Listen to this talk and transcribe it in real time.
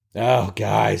Oh,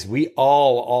 guys, we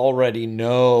all already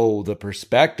know the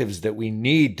perspectives that we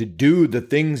need to do the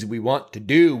things we want to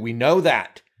do. We know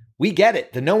that. We get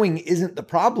it. The knowing isn't the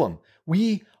problem.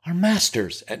 We are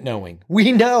masters at knowing.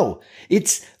 We know.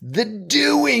 It's the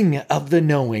doing of the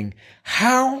knowing.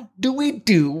 How do we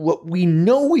do what we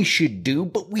know we should do,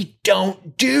 but we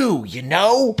don't do, you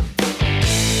know?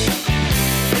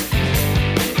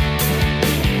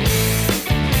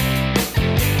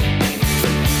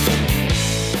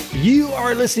 You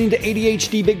are listening to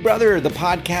ADHD Big Brother, the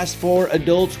podcast for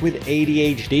adults with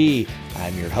ADHD.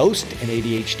 I'm your host and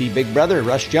ADHD Big Brother,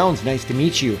 Russ Jones. Nice to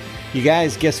meet you. You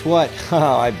guys, guess what?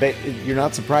 I bet you're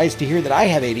not surprised to hear that I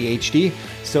have ADHD.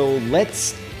 So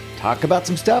let's talk about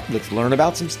some stuff. Let's learn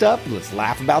about some stuff. Let's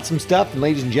laugh about some stuff. And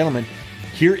ladies and gentlemen,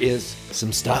 here is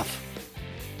some stuff.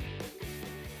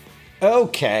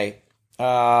 Okay.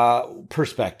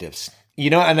 Perspectives. You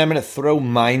know, and I'm going to throw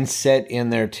mindset in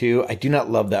there too. I do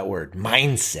not love that word,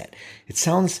 mindset. It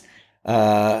sounds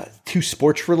too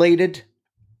sports related.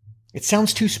 It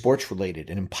sounds too sports related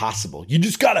and impossible. You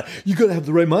gotta have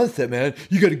the right mindset, man.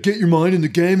 You gotta get your mind in the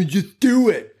game and just do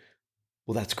it.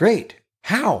 Well, that's great.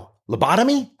 How?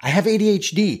 Lobotomy? I have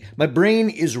ADHD. My brain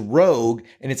is rogue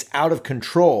and it's out of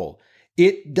control.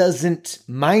 It doesn't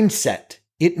mindset.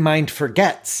 It mind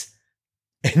forgets.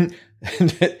 And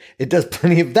it does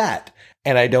plenty of that.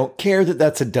 And I don't care that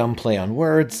that's a dumb play on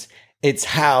words. It's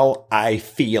how I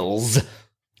feels.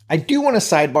 I do want to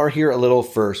sidebar here a little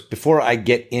first before I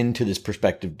get into this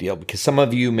perspective deal, because some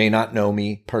of you may not know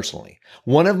me personally.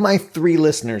 One of my 3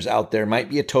 listeners out there might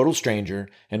be a total stranger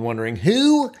and wondering,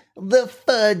 who the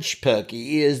fudge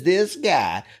pucky is this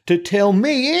guy to tell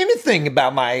me anything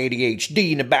about my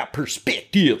ADHD and about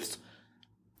perspectives?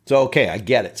 So, okay, I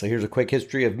get it. So here's a quick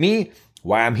history of me,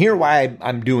 why I'm here, why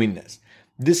I'm doing this.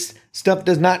 This stuff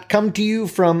does not come to you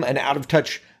from an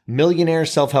out-of-touch millionaire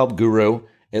self-help guru,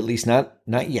 at least not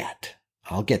yet.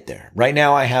 I'll get there. Right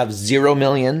now, I have $0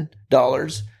 million,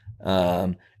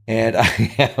 and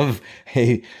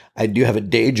I do have a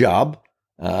day job.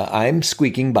 I'm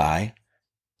squeaking by,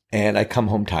 and I come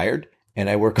home tired, and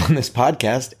I work on this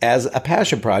podcast as a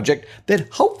passion project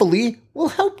that hopefully will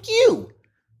help you.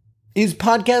 Is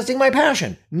podcasting my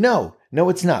passion? No,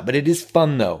 it's not. But it is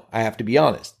fun, though. I have to be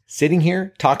honest. Sitting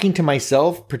here, talking to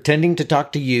myself, pretending to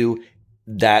talk to you,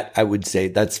 that I would say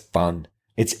that's fun.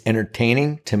 It's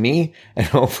entertaining to me, and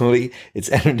hopefully it's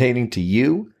entertaining to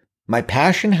you. My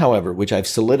passion, however, which I've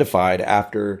solidified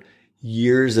after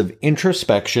years of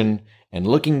introspection and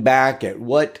looking back at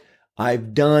what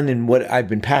I've done and what I've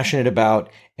been passionate about,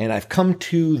 and I've come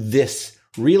to this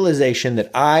realization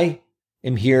that I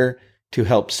am here to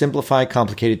help simplify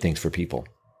complicated things for people.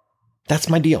 That's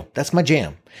my deal. That's my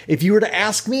jam. If you were to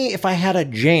ask me if I had a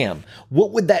jam,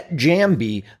 what would that jam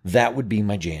be? That would be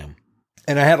my jam.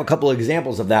 And I have a couple of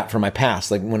examples of that from my past.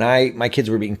 Like when my kids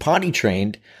were being potty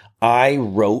trained, I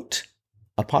wrote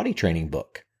a potty training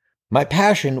book. My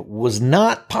passion was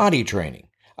not potty training.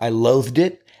 I loathed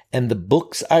it. And the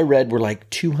books I read were like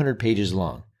 200 pages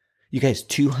long. You guys,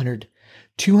 200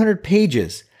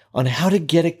 pages on how to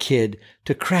get a kid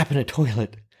to crap in a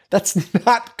toilet. That's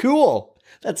not cool.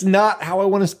 That's not how I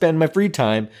want to spend my free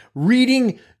time,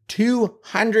 reading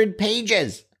 200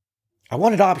 pages. I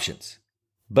wanted options,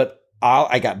 but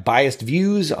I got biased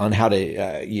views on how to,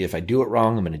 if I do it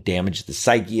wrong, I'm going to damage the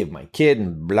psyche of my kid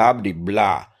and blah, blah,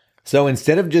 blah. So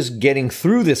instead of just getting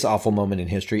through this awful moment in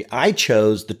history, I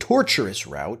chose the torturous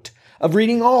route of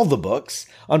reading all the books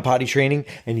on potty training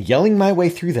and yelling my way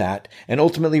through that, and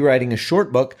ultimately writing a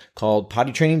short book called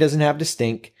Potty Training Doesn't Have to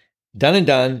Stink, done and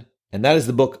done. And that is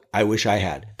the book I wish I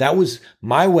had. That was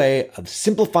my way of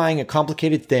simplifying a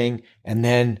complicated thing and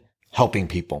then helping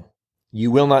people. You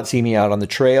will not see me out on the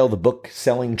trail, the book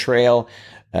selling trail,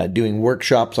 doing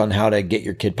workshops on how to get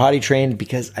your kid potty trained,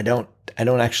 because I don't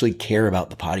actually care about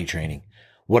the potty training.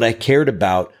 What I cared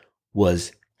about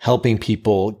was helping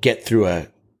people get through a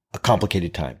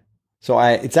complicated time. So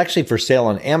it's actually for sale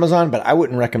on Amazon, but I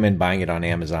wouldn't recommend buying it on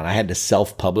Amazon. I had to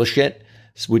self-publish it,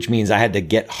 which means I had to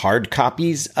get hard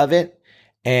copies of it.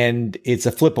 And it's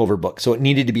a flip over book. So it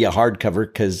needed to be a hardcover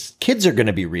because kids are going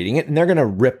to be reading it and they're going to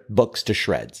rip books to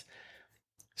shreds.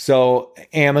 So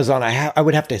Amazon, I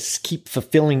would have to keep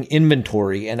fulfilling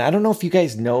inventory. And I don't know if you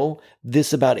guys know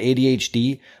this about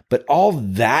ADHD, but all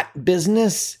that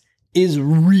business is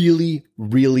really,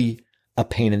 really a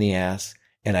pain in the ass.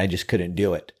 And I just couldn't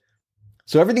do it.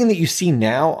 So everything that you see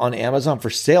now on Amazon for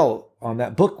sale on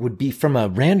that book would be from a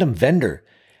random vendor.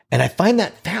 And I find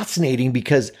that fascinating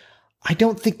because I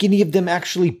don't think any of them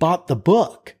actually bought the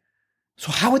book.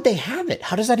 So how would they have it?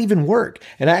 How does that even work?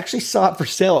 And I actually saw it for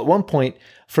sale at one point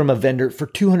from a vendor for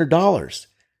 $200.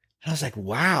 And I was like,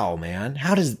 wow, man,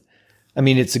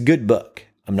 it's a good book.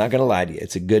 I'm not going to lie to you.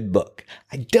 It's a good book.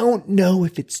 I don't know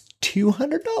if it's $200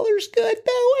 good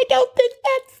though. I don't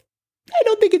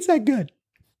think it's that good.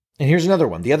 And here's another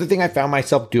one. The other thing I found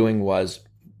myself doing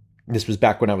this was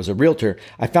back when I was a realtor.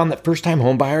 I found that first-time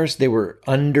home buyers, they were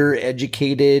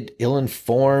undereducated,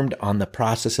 ill-informed on the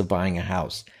process of buying a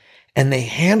house. And they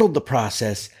handled the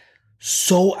process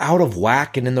so out of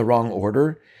whack and in the wrong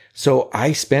order. So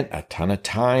I spent a ton of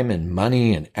time and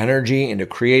money and energy into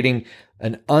creating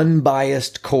an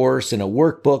unbiased course and a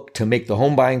workbook to make the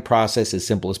home buying process as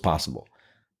simple as possible.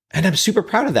 And I'm super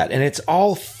proud of that. And it's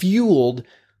all fueled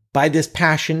by this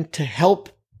passion to help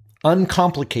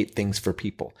uncomplicate things for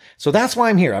people. So that's why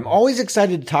I'm here. I'm always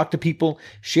excited to talk to people,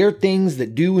 share things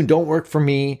that do and don't work for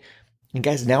me. And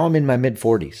guys, now I'm in my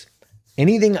mid-40s.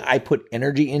 Anything I put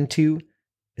energy into,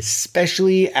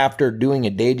 especially after doing a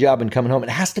day job and coming home, it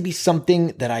has to be something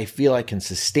that I feel I can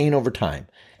sustain over time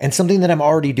and something that I'm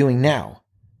already doing now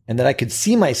and that I could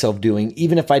see myself doing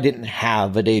even if I didn't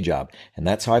have a day job. And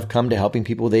that's how I've come to helping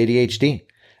people with ADHD,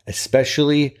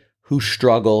 especially who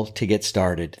struggle to get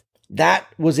started. That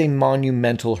was a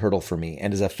monumental hurdle for me.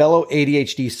 And as a fellow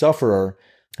ADHD sufferer,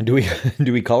 do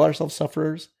we call ourselves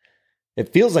sufferers?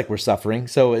 It feels like we're suffering.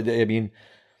 So, and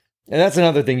that's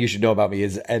another thing you should know about me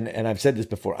is, and I've said this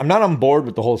before, I'm not on board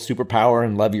with the whole superpower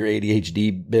and love your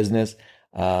ADHD business.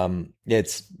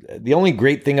 It's the only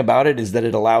great thing about it is that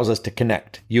it allows us to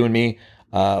connect, you and me,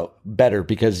 better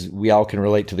because we all can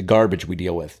relate to the garbage we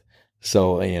deal with.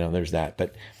 So, there's that.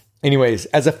 But anyways,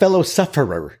 as a fellow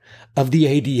sufferer of the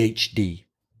ADHD,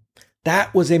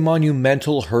 that was a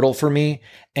monumental hurdle for me.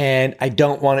 And I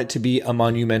don't want it to be a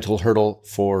monumental hurdle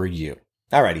for you.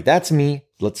 Alrighty, that's me.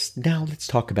 Let's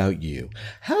talk about you.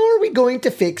 How are we going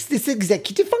to fix this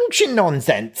executive function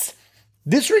nonsense?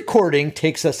 This recording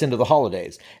takes us into the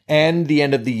holidays and the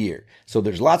end of the year. So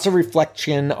there's lots of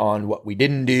reflection on what we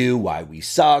didn't do, why we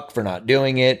suck for not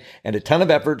doing it, and a ton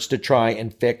of efforts to try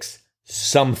and fix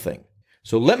something.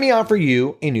 So let me offer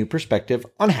you a new perspective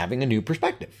on having a new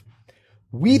perspective.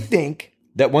 We think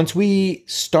that once we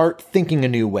start thinking a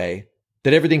new way,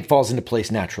 that everything falls into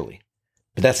place naturally.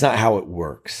 But that's not how it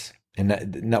works. And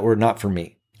that were not for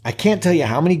me. I can't tell you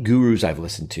how many gurus I've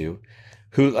listened to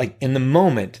who, in the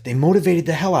moment, they motivated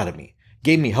the hell out of me,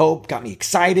 gave me hope, got me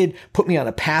excited, put me on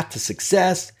a path to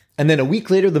success. And then a week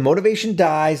later, the motivation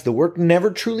dies, the work never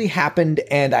truly happened,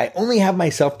 and I only have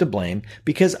myself to blame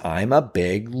because I'm a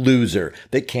big loser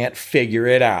that can't figure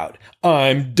it out.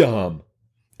 I'm dumb.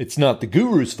 It's not the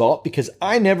guru's fault because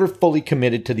I never fully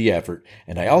committed to the effort,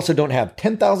 and I also don't have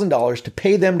 $10,000 to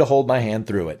pay them to hold my hand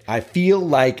through it. I feel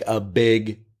like a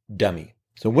big dummy.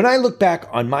 So when I look back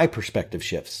on my perspective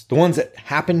shifts, the ones that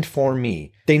happened for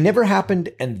me, they never happened,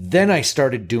 and then I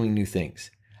started doing new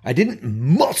things. I didn't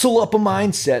muscle up a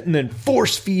mindset and then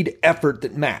force feed effort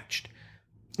that matched.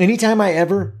 Anytime I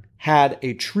ever had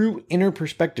a true inner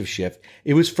perspective shift,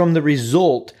 it was from the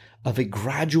result of a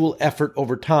gradual effort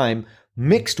over time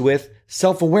mixed with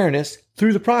self-awareness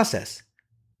through the process.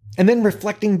 And then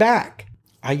reflecting back.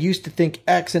 I used to think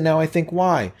X and now I think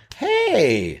Y.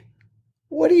 Hey,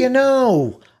 what do you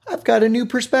know? I've got a new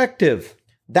perspective.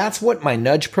 That's what my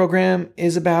nudge program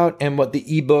is about and what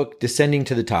the ebook Descending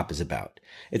to the Top is about.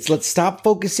 It's let's stop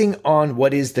focusing on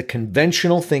what is the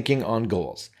conventional thinking on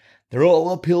goals. They're all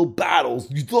uphill battles,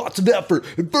 lots of effort,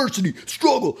 adversity,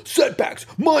 struggle, setbacks,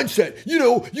 mindset. You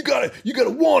gotta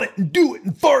want it and do it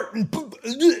and fart and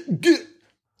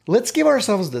let's give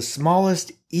ourselves the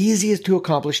smallest, easiest to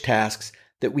accomplish tasks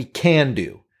that we can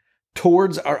do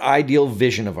towards our ideal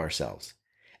vision of ourselves.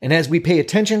 And as we pay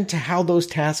attention to how those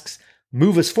tasks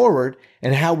move us forward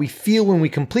and how we feel when we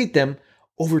complete them,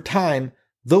 over time,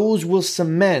 those will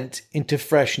cement into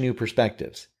fresh new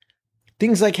perspectives.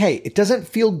 Things like, hey, it doesn't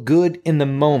feel good in the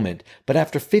moment, but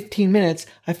after 15 minutes,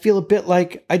 I feel a bit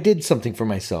like I did something for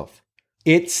myself.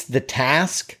 It's the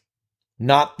task,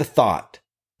 not the thought,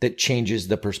 that changes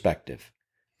the perspective.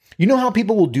 You know how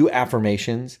people will do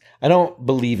affirmations? I don't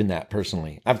believe in that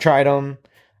personally. I've tried them.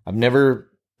 I've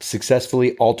never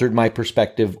successfully altered my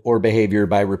perspective or behavior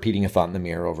by repeating a thought in the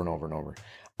mirror over and over and over.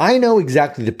 I know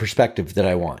exactly the perspective that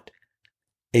I want.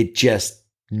 It just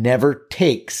never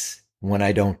takes when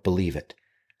I don't believe it.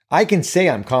 I can say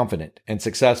I'm confident and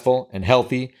successful and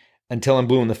healthy until I'm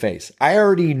blue in the face. I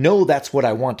already know that's what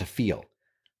I want to feel.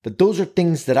 That those are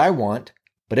things that I want,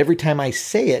 but every time I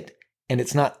say it and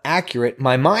it's not accurate,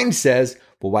 my mind says,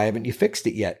 well, why haven't you fixed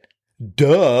it yet?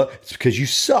 Duh, it's because you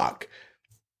suck.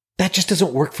 That just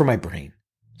doesn't work for my brain.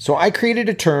 So I created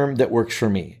a term that works for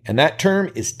me, and that term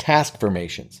is task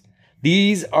formations.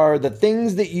 These are the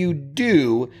things that you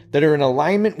do that are in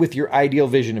alignment with your ideal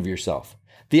vision of yourself.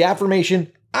 The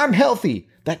affirmation, I'm healthy,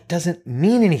 that doesn't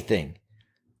mean anything.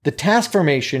 The task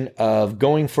formation of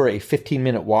going for a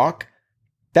 15-minute walk,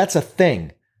 that's a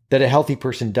thing that a healthy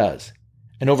person does.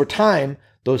 And over time,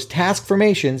 those task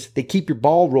formations, they keep your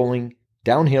ball rolling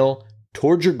downhill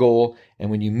towards your goal.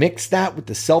 And when you mix that with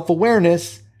the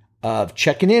self-awareness of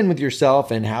checking in with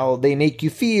yourself and how they make you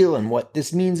feel and what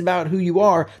this means about who you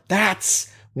are,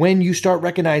 that's when you start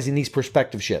recognizing these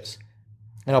perspective shifts.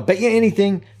 And I'll bet you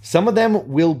anything, some of them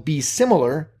will be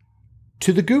similar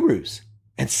to the gurus,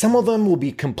 and some of them will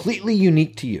be completely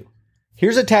unique to you.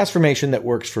 Here's a task formation that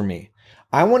works for me.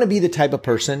 I want to be the type of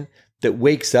person that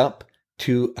wakes up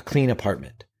to a clean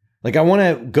apartment. Like I want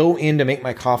to go in to make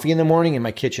my coffee in the morning and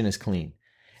my kitchen is clean.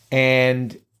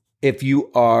 And if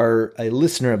you are a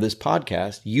listener of this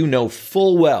podcast, you know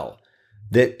full well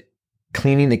that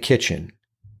cleaning the kitchen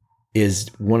is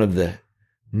one of the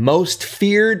most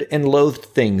feared and loathed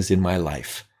things in my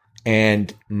life.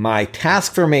 And my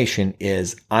task formation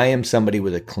is I am somebody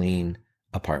with a clean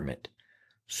apartment.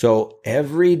 So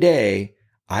every day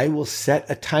I will set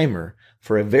a timer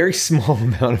for a very small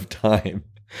amount of time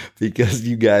because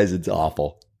you guys, it's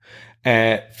awful,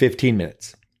 at 15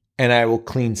 minutes. And I will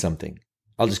clean something.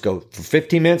 I'll just go for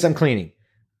 15 minutes, I'm cleaning.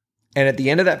 And at the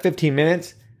end of that 15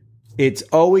 minutes, it's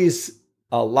always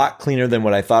a lot cleaner than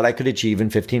what I thought I could achieve in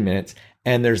 15 minutes.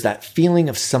 And there's that feeling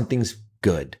of something's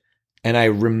good. And I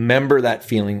remember that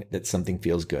feeling that something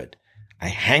feels good. I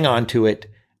hang on to it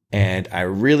and I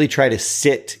really try to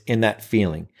sit in that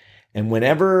feeling. And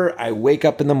whenever I wake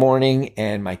up in the morning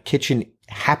and my kitchen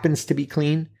happens to be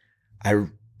clean,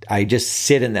 I just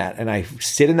sit in that and I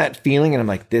sit in that feeling and I'm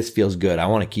like, this feels good. I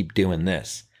want to keep doing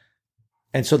this.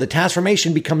 And so the task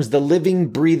formation becomes the living,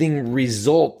 breathing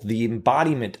result, the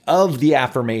embodiment of the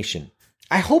affirmation.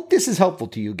 I hope this is helpful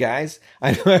to you guys.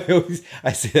 I know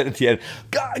I say that at the end.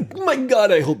 God, my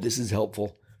God, I hope this is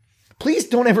helpful. Please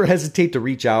don't ever hesitate to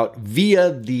reach out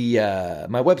via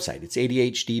my website. It's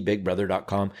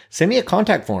ADHDBigBrother.com. Send me a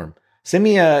contact form.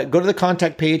 Go to the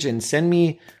contact page and send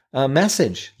me a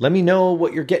message. Let me know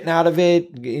what you're getting out of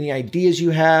it, any ideas you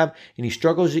have, any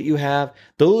struggles that you have.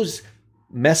 Those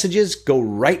messages go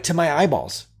right to my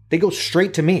eyeballs. They go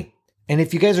straight to me. And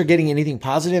if you guys are getting anything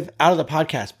positive out of the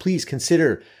podcast, please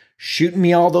consider shooting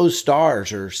me all those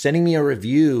stars or sending me a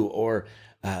review or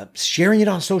sharing it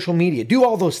on social media. Do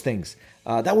all those things.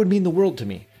 That would mean the world to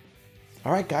me.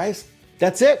 All right, guys,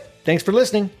 that's it. Thanks for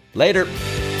listening. Later.